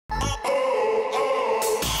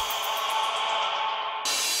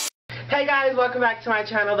Hey guys, welcome back to my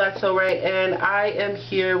channel, ThatSoRay, and I am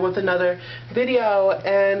here with another video,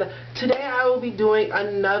 and today I will be doing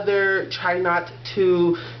another try not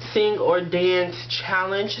to sing or dance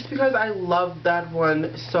challenge just because I loved that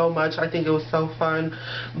one so much. I think it was so fun,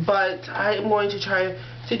 but I am going to try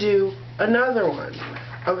to do another one,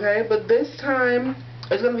 okay? But this time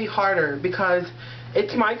it's going to be harder because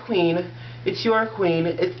it's my queen, it's your queen,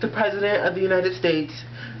 it's the President of the United States,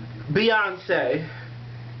 Beyonce.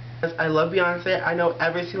 I love Beyonce. I know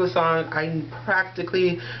every single song. I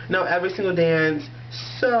practically know every single dance.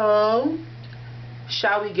 So,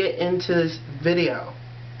 shall we get into this video?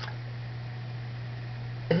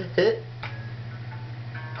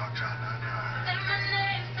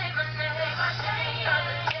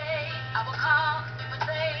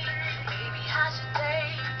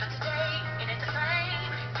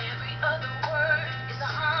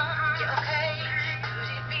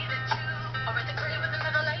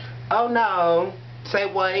 Oh no. Say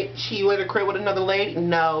what? She in the crib with another lady?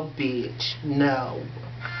 No, bitch. No.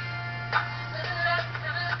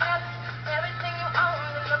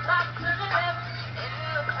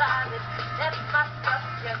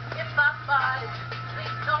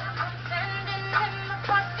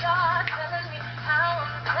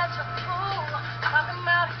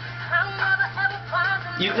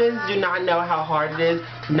 You guys do not know how hard it is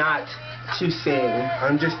not to sing.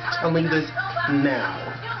 I'm just telling this now.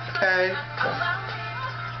 Okay.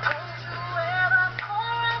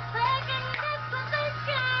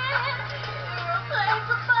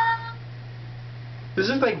 This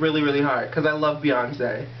is like really hard because I love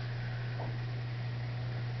Beyonce.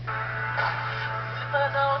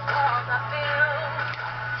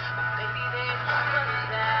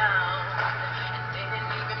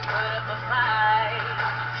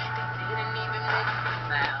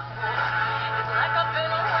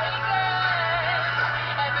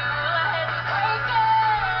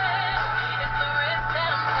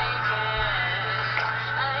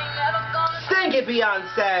 Sing it,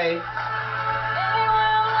 Beyonce.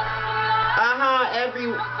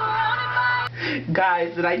 Every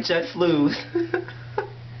guys, did I just lose?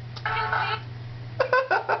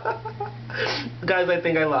 Guys, I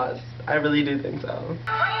think I lost. I really do think so.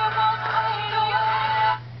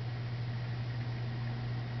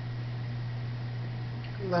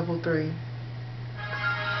 Level 3.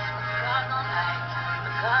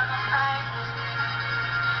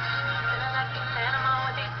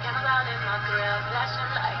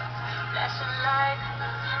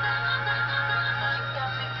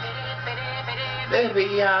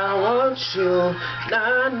 Baby, I want you,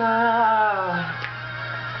 nah, nah.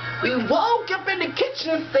 We woke up in the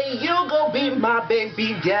kitchen, say you gon' be my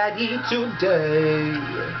baby daddy today.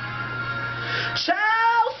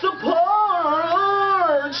 Child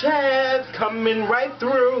support checks coming right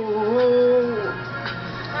through.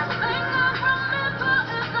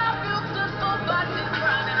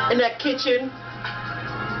 In that kitchen.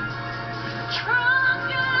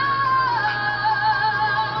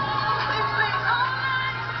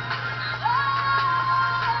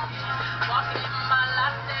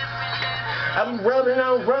 I'm rubbing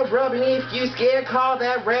on rubbing. If you scared, call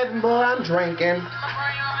that Reverend boy. I'm drinking.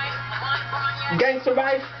 Gangster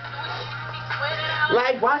life.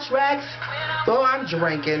 Like watch racks. So I'm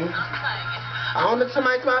drinking. On the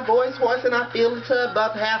tonight, my voice hoarse and I feel the tub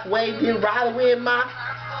up halfway. Then riding with my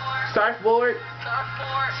surfboard.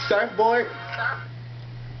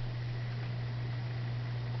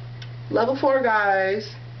 Level 4,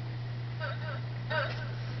 guys.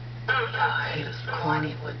 Y'all haters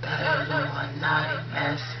corny with that Illuminati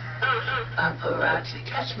mess. Paparazzi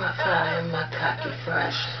catch my fire and my cocky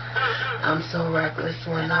fresh. I'm so reckless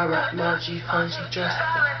when I rock my G-Funky dress.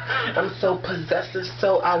 I'm so possessive,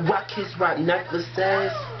 so I rock his rock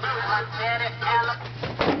necklaces.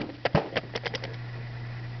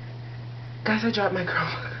 Guys, I dropped my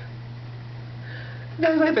girl.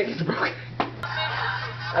 Guys, I think it's broken.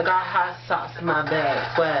 I got hot sauce in my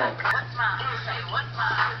bag, swag.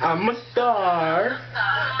 I'm a star,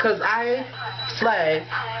 cause I slay,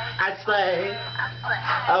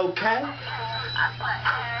 okay?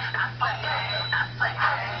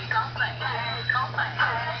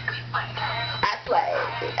 I slay,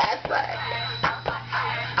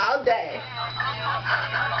 all day.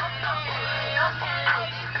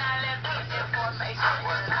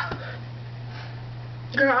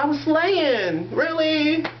 Girl, I'm slaying,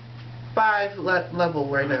 really? 5 level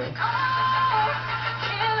right now.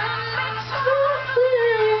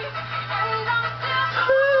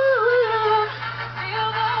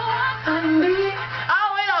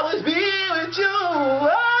 I'll always be with you.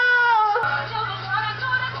 Oh.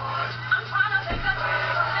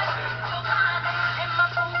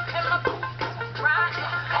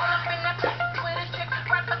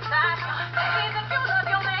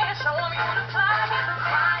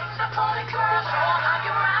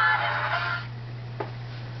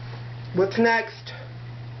 What's next?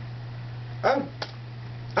 Oh,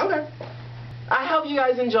 okay. I hope you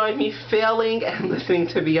guys enjoyed me failing and listening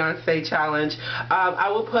to Beyonce challenge. I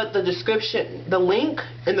will put the link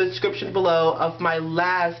in the description below of my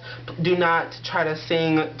last Do Not Try to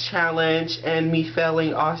Sing challenge and me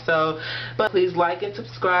failing also. But please like and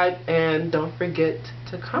subscribe and don't forget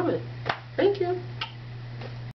to comment. Thank you.